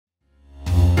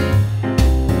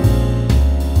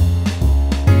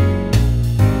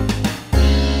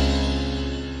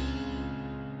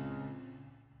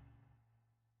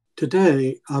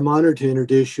Today, I'm honored to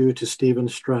introduce you to Stephen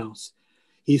Straus.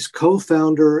 He's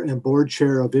co-founder and board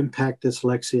chair of Impact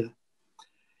Dyslexia.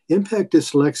 Impact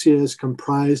Dyslexia is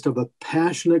comprised of a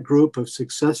passionate group of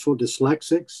successful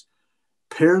dyslexics,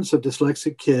 parents of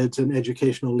dyslexic kids, and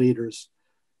educational leaders.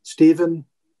 Stephen,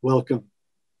 welcome.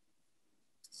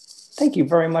 Thank you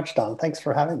very much, Don. Thanks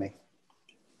for having me.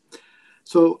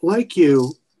 So, like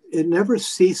you, it never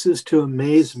ceases to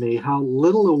amaze me how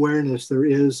little awareness there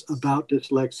is about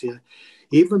dyslexia,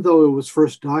 even though it was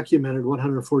first documented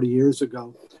 140 years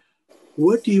ago.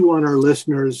 What do you want our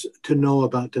listeners to know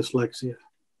about dyslexia?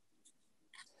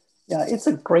 Yeah, it's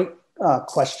a great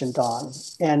question, Don.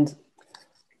 And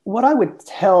what I would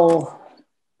tell,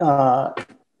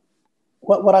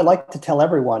 what I like to tell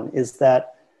everyone is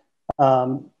that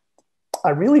I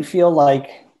really feel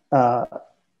like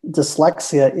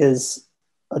dyslexia is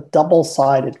a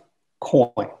double-sided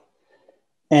coin.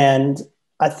 And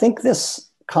I think this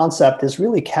concept is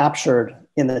really captured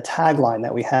in the tagline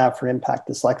that we have for Impact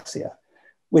Dyslexia,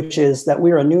 which is that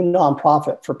we are a new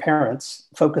nonprofit for parents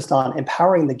focused on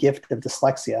empowering the gift of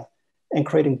dyslexia and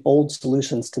creating bold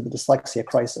solutions to the dyslexia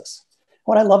crisis.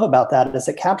 What I love about that is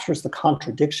it captures the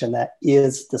contradiction that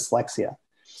is dyslexia.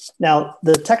 Now,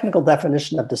 the technical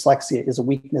definition of dyslexia is a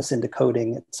weakness in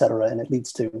decoding, et cetera, and it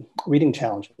leads to reading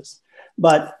challenges.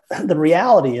 But the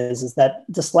reality is that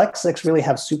dyslexics really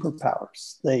have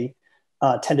superpowers. They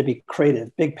tend to be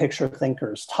creative, big picture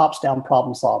thinkers, tops down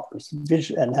problem solvers,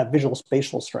 and have visual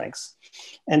spatial strengths.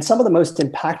 And some of the most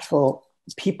impactful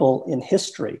people in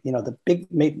history,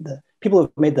 the people who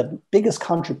have made the biggest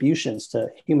contributions to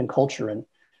human culture and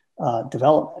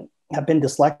development have been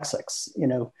dyslexics.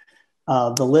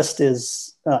 The list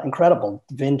is incredible.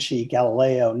 Da Vinci,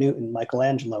 Galileo, Newton,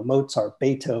 Michelangelo, Mozart,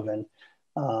 Beethoven,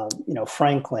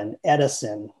 Franklin,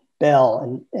 Edison,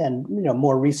 Bell, and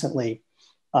more recently,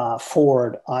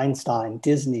 Ford, Einstein,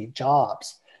 Disney,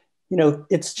 Jobs.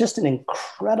 It's just an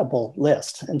incredible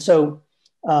list. And so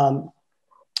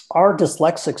our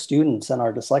dyslexic students and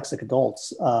our dyslexic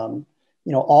adults,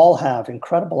 all have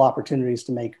incredible opportunities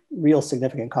to make real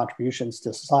significant contributions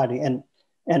to society.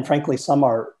 And frankly, some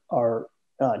are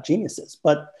geniuses.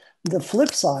 But the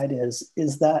flip side is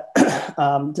that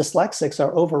dyslexics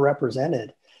are overrepresented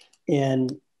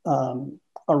in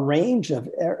a range of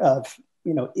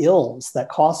ills that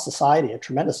cost society a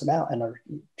tremendous amount and a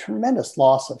tremendous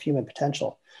loss of human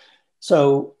potential.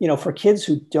 So, for kids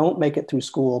who don't make it through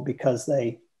school because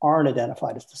they aren't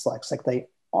identified as dyslexic, they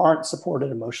aren't supported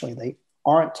emotionally, they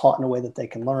aren't taught in a way that they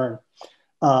can learn,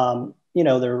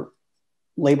 they're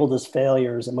labeled as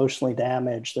failures, emotionally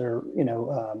damaged, they're,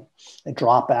 they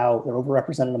drop out, they're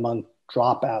overrepresented among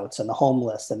dropouts and the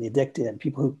homeless and the addicted and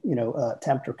people who,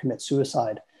 attempt or commit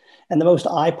suicide. And the most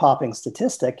eye-popping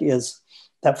statistic is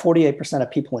that 48%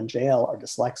 of people in jail are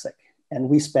dyslexic. And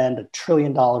we spend $1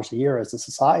 trillion a year as a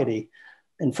society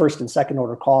in first and second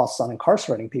order costs on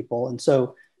incarcerating people. And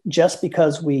so just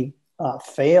because we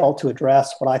fail to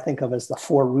address what I think of as the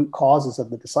 4 root causes of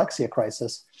the dyslexia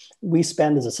crisis, we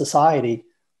spend as a society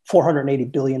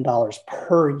 $480 billion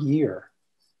per year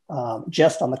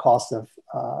just on the cost of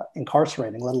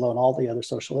incarcerating, let alone all the other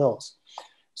social ills.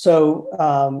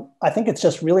 So I think it's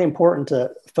just really important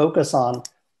to focus on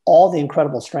all the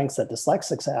incredible strengths that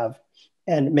dyslexics have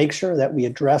and make sure that we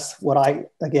address what I,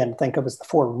 again, think of as the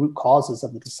 4 root causes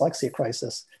of the dyslexia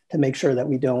crisis to make sure that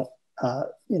we don't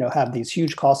have these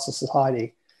huge costs to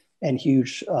society and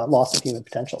huge loss of human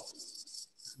potential.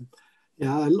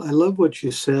 Yeah, I love what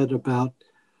you said about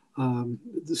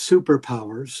the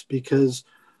superpowers, because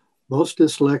most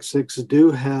dyslexics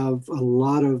do have a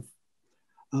lot of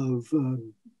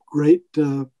great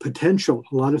potential,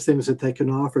 a lot of things that they can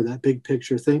offer, that big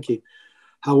picture thinking.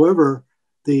 However,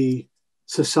 the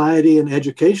society and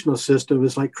educational system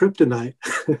is like kryptonite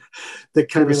that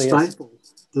kind of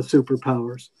stifles the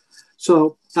superpowers.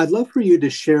 So I'd love for you to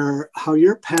share how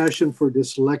your passion for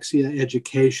dyslexia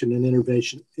education and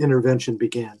intervention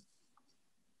began.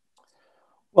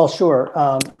 Well, sure.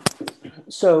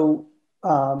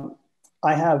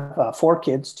 I have 4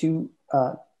 kids, 2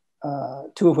 of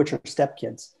which are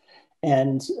stepkids.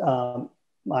 And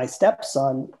my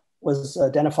stepson was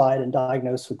identified and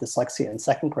diagnosed with dyslexia in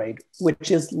 2nd grade, which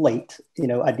is late.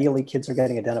 Ideally kids are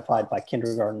getting identified by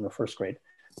kindergarten or 1st grade,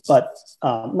 but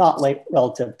not late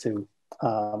relative to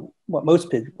what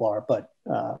most people are, but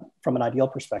from an ideal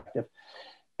perspective.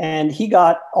 And he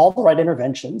got all the right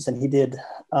interventions, and he did,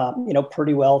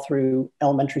 pretty well through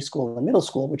elementary school and middle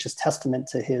school, which is testament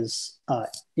to his,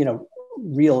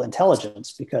 real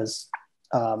intelligence, because,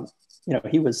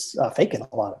 he was faking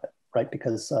a lot of it, right?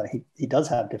 Because he does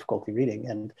have difficulty reading,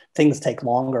 and things take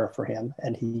longer for him.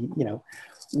 And he,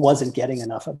 wasn't getting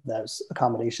enough of those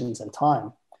accommodations and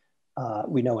time.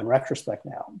 We know in retrospect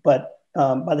now. But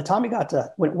by the time he got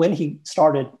to, when he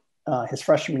started his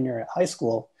freshman year at high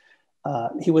school,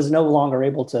 he was no longer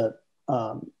able to,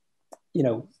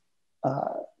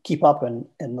 keep up and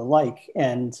the like.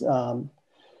 And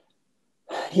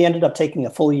he ended up taking a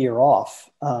full year off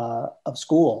of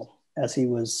school as he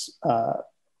was,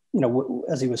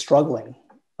 as he was struggling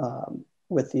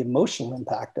with the emotional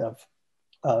impact of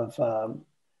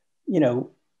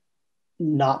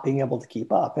not being able to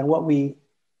keep up. And what we,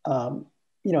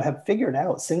 have figured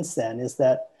out since then is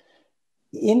that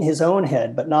in his own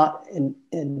head, but not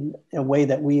in a way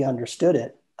that we understood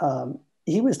it,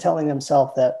 he was telling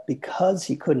himself that because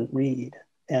he couldn't read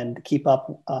and keep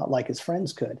up like his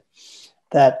friends could,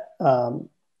 that,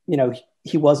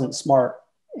 he wasn't smart.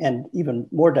 And even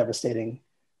more devastating,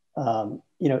 it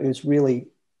was really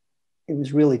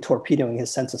torpedoing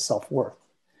his sense of self-worth.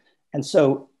 And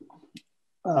so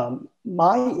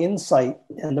my insight,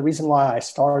 and the reason why I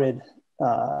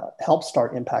helped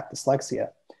start Impact Dyslexia,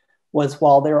 was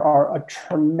while there are a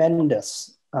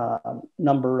tremendous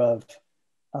number of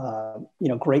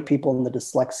great people in the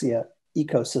dyslexia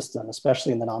ecosystem,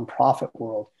 especially in the nonprofit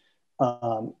world,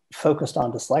 focused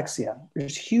on dyslexia,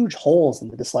 there's huge holes in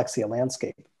the dyslexia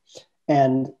landscape.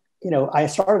 And I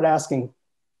started asking,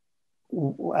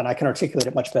 and I can articulate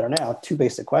it much better now, two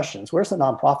basic questions. Where's the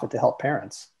nonprofit to help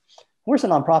parents? Where's the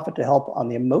nonprofit to help on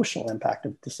the emotional impact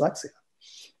of dyslexia?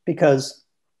 Because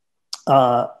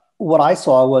what I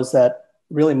saw was that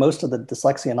really most of the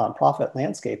dyslexia nonprofit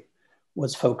landscape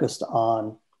was focused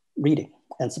on reading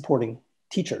and supporting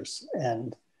teachers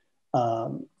and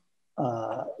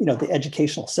the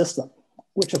educational system,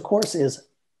 which of course is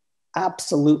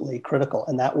absolutely critical.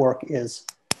 And that work is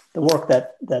the work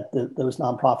that those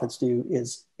nonprofits do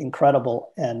is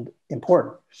incredible and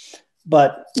important.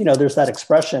 But there's that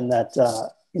expression that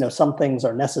some things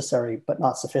are necessary but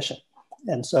not sufficient.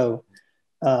 And so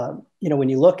when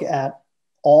you look at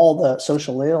all the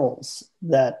social ills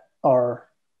that are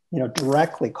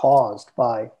directly caused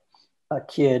by a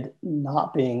kid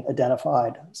not being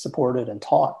identified, supported, and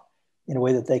taught in a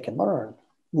way that they can learn,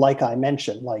 like I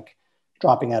mentioned, like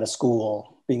dropping out of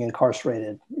school, being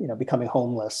incarcerated, becoming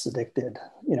homeless, addicted,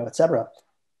 et cetera.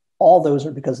 All those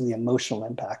are because of the emotional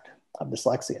impact of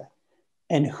dyslexia.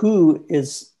 And who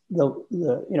is who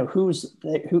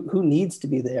needs to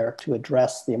be there to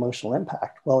address the emotional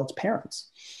impact? Well, it's parents.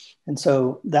 And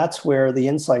so that's where the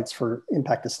insights for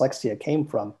Impact Dyslexia came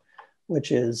from,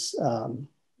 which is, my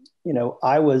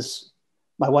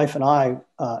wife and I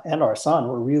and our son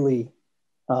were really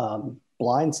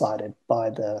blindsided by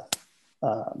the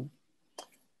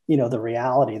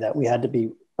reality that we had to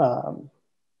be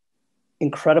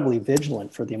incredibly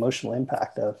vigilant for the emotional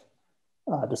impact of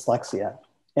dyslexia.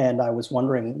 And I was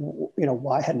wondering,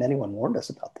 why hadn't anyone warned us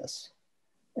about this?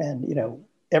 And,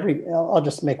 I'll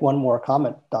just make one more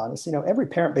comment, Don, is, every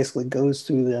parent basically goes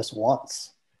through this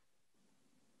once,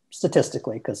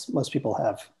 statistically, because most people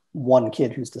have one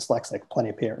kid who's dyslexic, plenty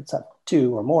of parents have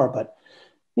two or more, but,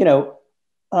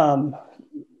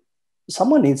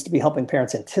 someone needs to be helping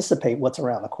parents anticipate what's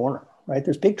around the corner, right?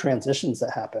 There's big transitions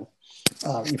that happen.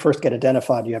 You first get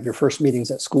identified, you have your first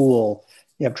meetings at school,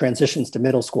 you have transitions to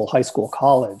middle school, high school,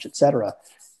 college, et cetera.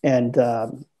 And,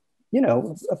 a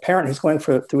parent who's going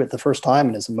through it the first time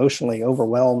and is emotionally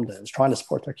overwhelmed and is trying to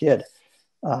support their kid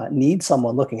needs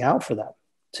someone looking out for them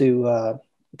to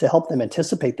help them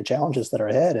anticipate the challenges that are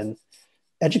ahead and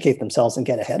educate themselves and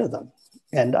get ahead of them.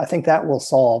 And I think that will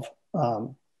solve, a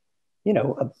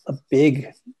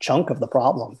big chunk of the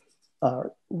problem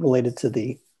related to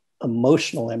the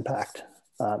emotional impact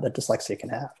that dyslexia can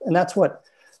have. And that's what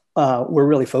we're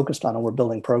really focused on, and we're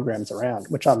building programs around,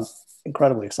 which I'm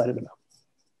incredibly excited about.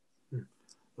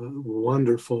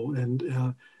 Wonderful.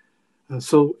 And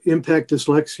so Impact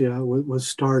Dyslexia was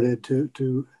started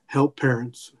to help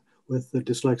parents with the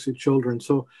dyslexic children.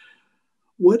 So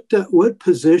what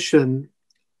position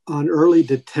on early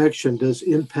detection does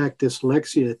Impact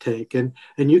Dyslexia take? And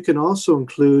you can also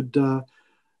include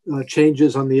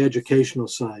changes on the educational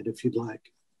side, if you'd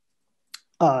like.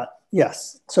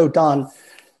 Yes. So Don,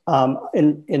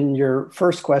 in your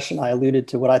first question, I alluded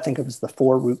to what I think of as the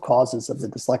 4 root causes of the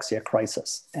dyslexia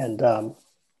crisis. And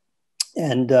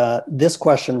this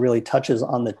question really touches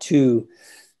on the 2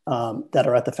 that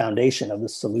are at the foundation of the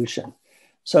solution.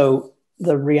 So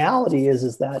the reality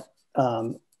is that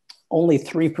only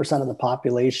 3% of the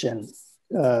population,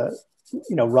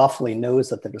 roughly knows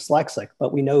that they're dyslexic,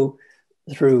 but we know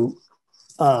through,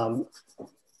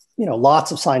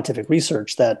 lots of scientific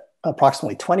research that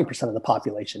approximately 20% of the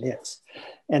population is.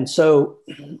 And so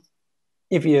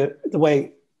the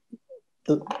way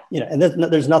and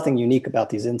there's nothing unique about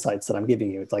these insights that I'm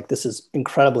giving you. It's like, this is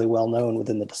incredibly well known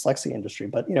within the dyslexia industry,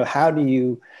 but how do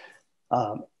you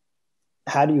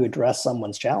address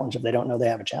someone's challenge if they don't know they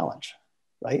have a challenge,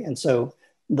 right? And so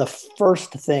the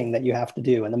first thing that you have to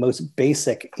do, and the most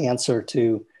basic answer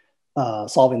to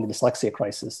solving the dyslexia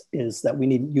crisis, is that we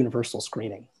need universal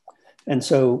screening. And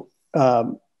so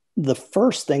the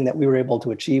first thing that we were able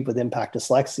to achieve with Impact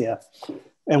Dyslexia,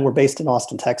 and we're based in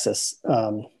Austin, Texas,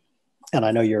 and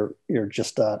I know you're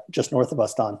just north of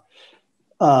us, Don,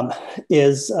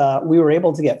 is we were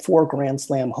able to get 4 Grand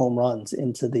Slam home runs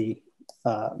into the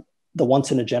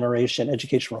once in a generation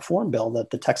education reform bill that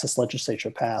the Texas legislature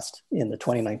passed in the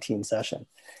 2019 session.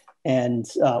 And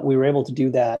we were able to do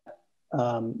that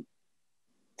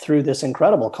through this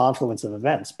incredible confluence of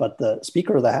events. But the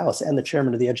Speaker of the House and the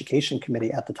chairman of the Education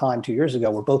Committee at the time, 2 years ago,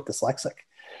 were both dyslexic.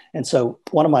 And so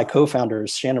one of my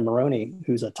co-founders, Shannon Maroney,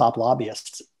 who's a top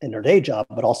lobbyist in her day job,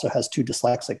 but also has 2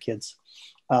 dyslexic kids,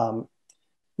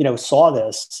 saw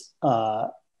this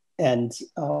and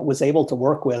was able to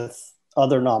work with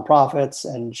other nonprofits,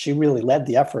 and she really led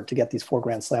the effort to get these 4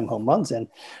 Grand Slam home runs in.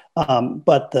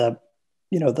 But the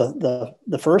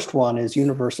first one is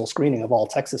universal screening of all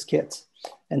Texas kids.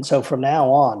 And so from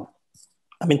now on,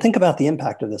 I mean, think about the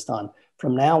impact of this, Don.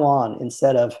 From now on,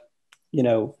 instead of,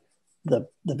 the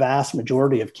vast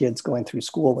majority of kids going through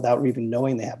school without even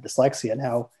knowing they have dyslexia,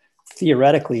 now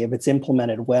theoretically, if it's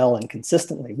implemented well and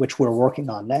consistently, which we're working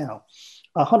on now,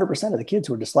 100% of the kids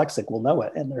who are dyslexic will know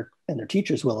it, and their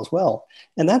teachers will as well.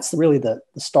 And that's really the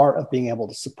start of being able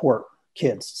to support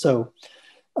kids. So,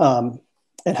 and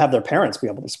have their parents be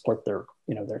able to support their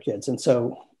kids. And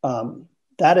so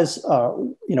that is,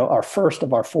 our first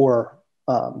of our 4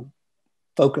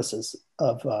 focuses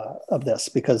of this,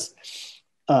 because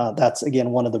that's,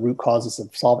 again, one of the root causes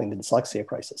of solving the dyslexia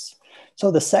crisis.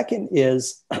 So the second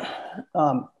is,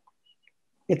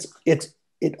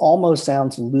 it almost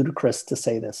sounds ludicrous to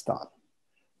say this, Don,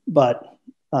 but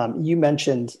you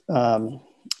mentioned,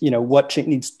 what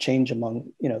needs to change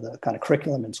among, the kind of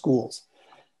curriculum in schools.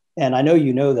 And I know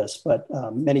you know this, but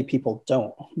many people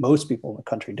don't. Most people in the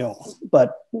country don't.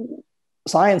 But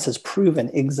science has proven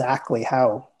exactly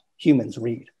how humans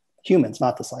read. Humans,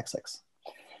 not dyslexics.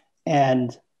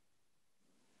 And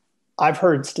I've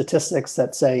heard statistics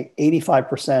that say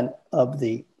 85% of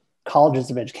the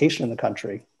colleges of education in the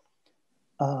country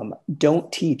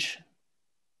don't teach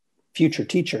future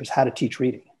teachers how to teach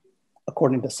reading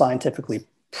according to scientifically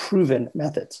proven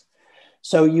methods.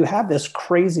 So you have this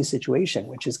crazy situation,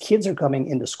 which is kids are coming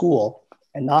into school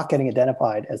and not getting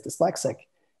identified as dyslexic,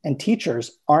 and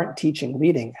teachers aren't teaching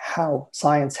reading how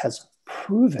science has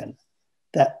proven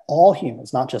that all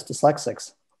humans, not just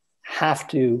dyslexics, have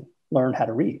to learn how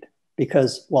to read.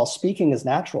 Because while speaking is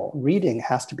natural, reading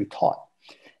has to be taught.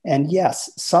 And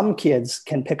yes, some kids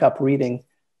can pick up reading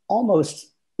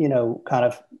almost, kind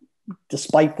of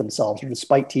despite themselves or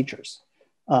despite teachers,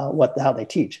 how they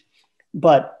teach.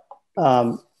 But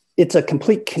it's a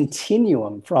complete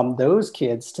continuum from those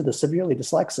kids to the severely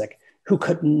dyslexic who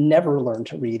could never learn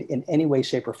to read in any way,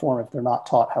 shape, or form if they're not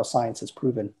taught how science has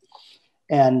proven.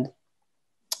 And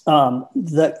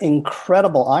the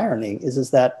incredible irony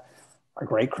is that our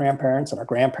great-grandparents and our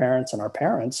grandparents and our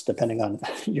parents, depending on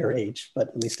your age, but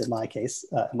at least in my case,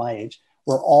 my age,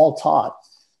 were all taught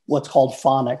what's called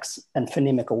phonics and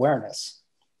phonemic awareness.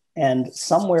 And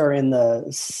somewhere in the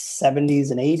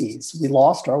 70s and 80s, we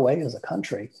lost our way as a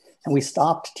country, and we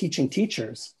stopped teaching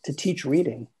teachers to teach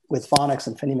reading with phonics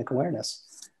and phonemic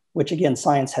awareness, which, again,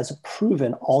 science has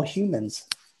proven all humans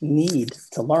need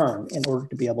to learn in order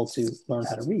to be able to learn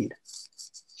how to read.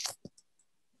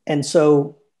 And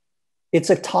so it's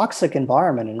a toxic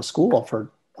environment in a school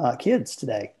for kids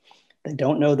today. They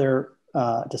don't know they're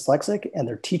dyslexic, and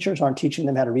their teachers aren't teaching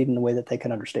them how to read in a way that they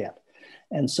can understand.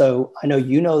 And so I know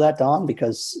you know that, Don,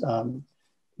 because I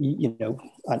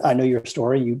know your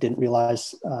story. You didn't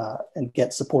realize and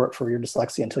get support for your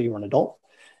dyslexia until you were an adult.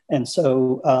 And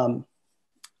so,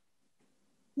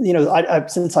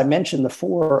 since I mentioned the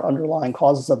 4 underlying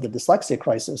causes of the dyslexia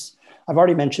crisis, I've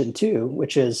already mentioned 2,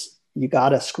 which is you got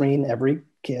to screen every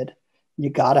kid. You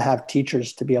got to have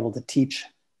teachers to be able to teach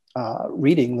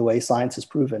reading the way science has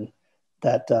proven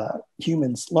that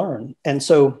humans learn. And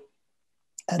so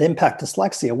at Impact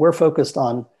Dyslexia, we're focused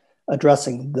on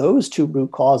addressing those 2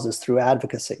 root causes through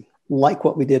advocacy, like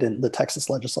what we did in the Texas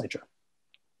legislature.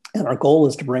 And our goal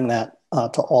is to bring that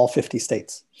to all 50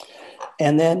 states.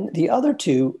 And then the other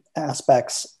 2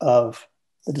 aspects of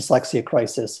the dyslexia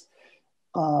crisis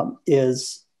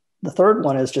is, the third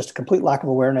one is just a complete lack of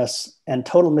awareness and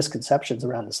total misconceptions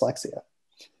around dyslexia.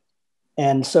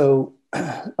 And so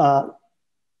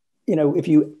if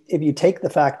you take the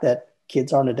fact that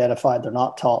kids aren't identified, they're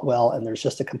not taught well, and there's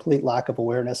just a complete lack of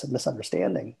awareness and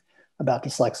misunderstanding about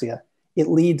dyslexia, it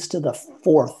leads to the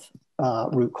fourth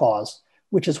root cause,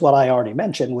 which is what I already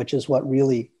mentioned, which is what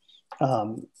really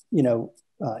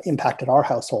impacted our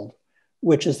household,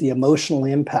 which is the emotional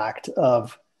impact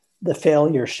of the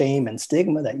failure, shame, and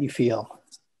stigma that you feel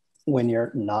when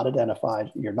you're not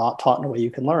identified, you're not taught in a way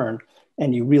you can learn,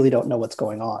 and you really don't know what's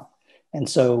going on. And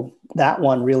so that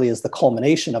one really is the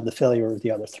culmination of the failure of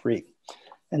the other three.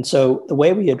 And so the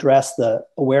way we address the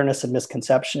awareness and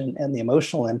misconception and the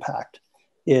emotional impact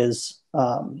is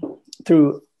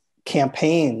through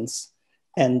campaigns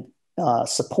and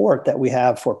support that we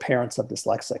have for parents of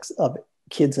dyslexics, of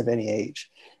kids of any age.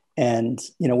 And,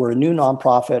 we're a new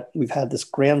nonprofit. We've had this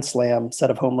grand slam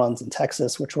set of home runs in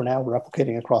Texas, which we're now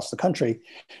replicating across the country.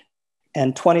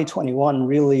 And 2021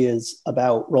 really is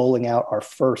about rolling out our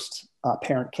first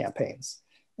parent campaigns.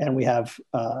 And we have,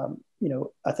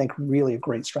 I think really a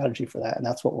great strategy for that. And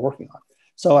that's what we're working on.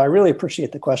 So I really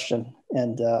appreciate the question.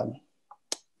 And,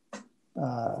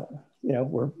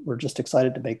 we're just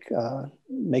excited to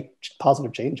make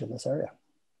positive change in this area.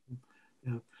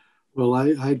 Yeah. Well,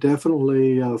 I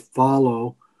definitely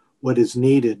follow what is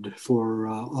needed for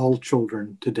all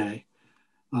children today.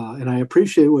 And I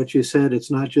appreciate what you said.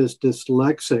 It's not just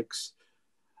dyslexics,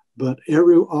 but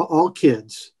all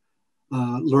kids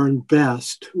learn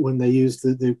best when they use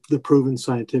the proven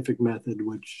scientific method,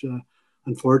 which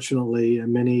unfortunately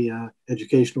many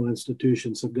educational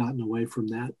institutions have gotten away from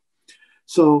that.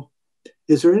 So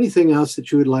is there anything else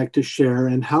that you would like to share,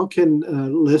 and how can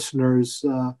listeners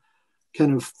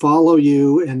kind of follow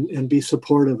you and be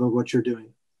supportive of what you're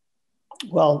doing?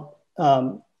 Well,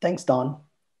 thanks, Don.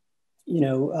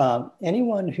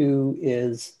 Anyone who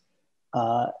is,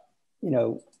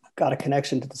 got a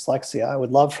connection to dyslexia, I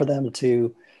would love for them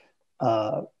to,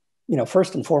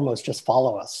 first and foremost, just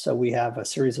follow us. So we have a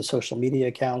series of social media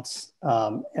accounts,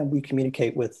 and we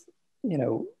communicate with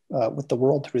the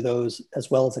world through those, as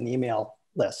well as an email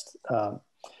list. So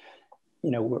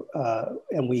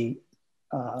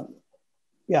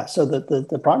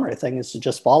the primary thing is to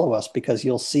just follow us, because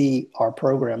you'll see our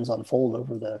programs unfold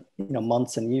over the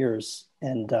months and years,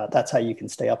 and that's how you can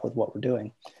stay up with what we're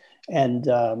doing. And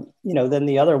then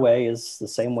the other way is the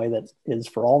same way that is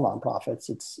for all nonprofits.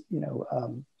 It's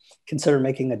consider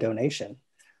making a donation.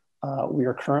 We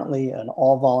are currently an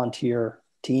all volunteer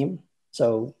team,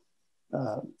 so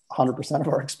 100% of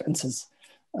our expenses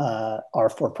are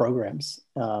for programs,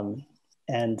 but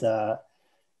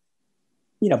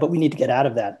we need to get out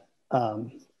of that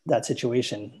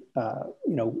situation.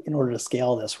 In order to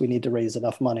scale this, we need to raise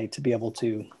enough money to be able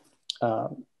to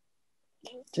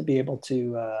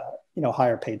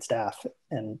hire paid staff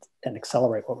and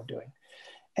accelerate what we're doing.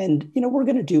 And we're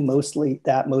going to do mostly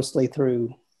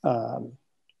through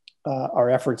our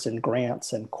efforts in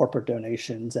grants and corporate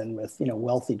donations and with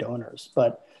wealthy donors.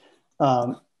 But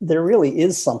there really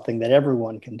is something that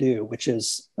everyone can do, which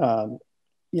is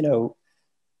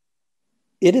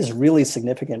it is really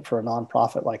significant for a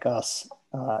nonprofit like us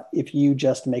if you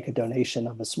just make a donation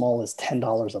of as small as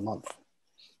 $10 a month,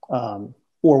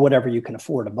 or whatever you can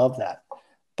afford above that.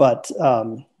 But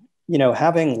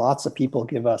having lots of people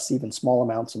give us even small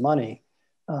amounts of money,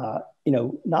 not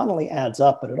only adds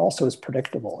up, but it also is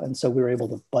predictable. And so we were able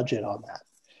to budget on that.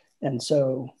 And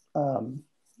so,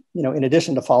 in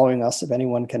addition to following us, if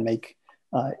anyone can make,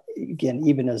 again,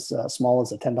 even as small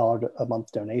as a $10 a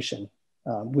month donation,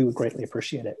 we would greatly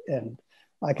appreciate it. And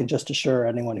I can just assure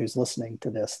anyone who's listening to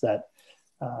this that,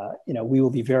 we will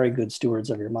be very good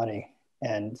stewards of your money.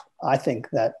 And I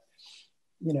think that,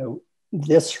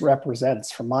 this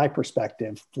represents, from my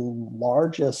perspective, the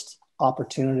largest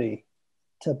opportunity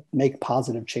to make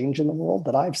positive change in the world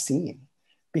that I've seen,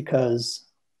 because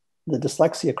the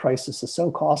dyslexia crisis is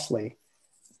so costly,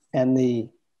 and the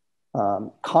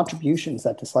contributions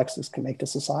that dyslexics can make to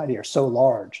society are so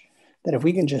large, that if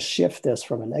we can just shift this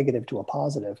from a negative to a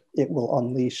positive, it will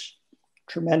unleash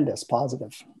tremendous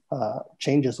positive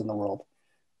changes in the world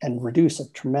and reduce a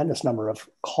tremendous number of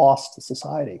costs to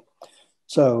society.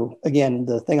 So again,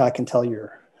 the thing I can tell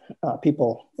your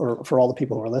people, or for all the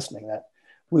people who are listening, that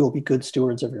we will be good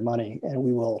stewards of your money, and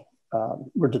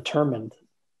we're determined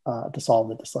to solve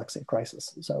the dyslexia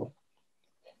crisis. So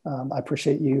I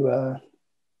appreciate you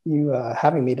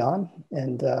having me, Don,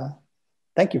 and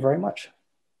thank you very much.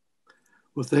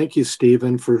 Well, thank you,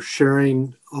 Stephen, for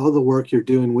sharing all the work you're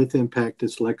doing with Impact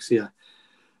Dyslexia.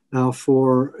 Now,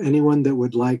 for anyone that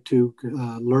would like to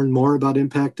learn more about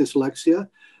Impact Dyslexia,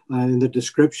 in the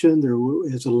description, there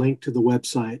is a link to the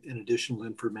website and additional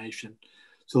information.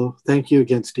 So thank you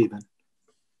again, Stephen.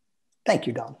 Thank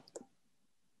you, Don.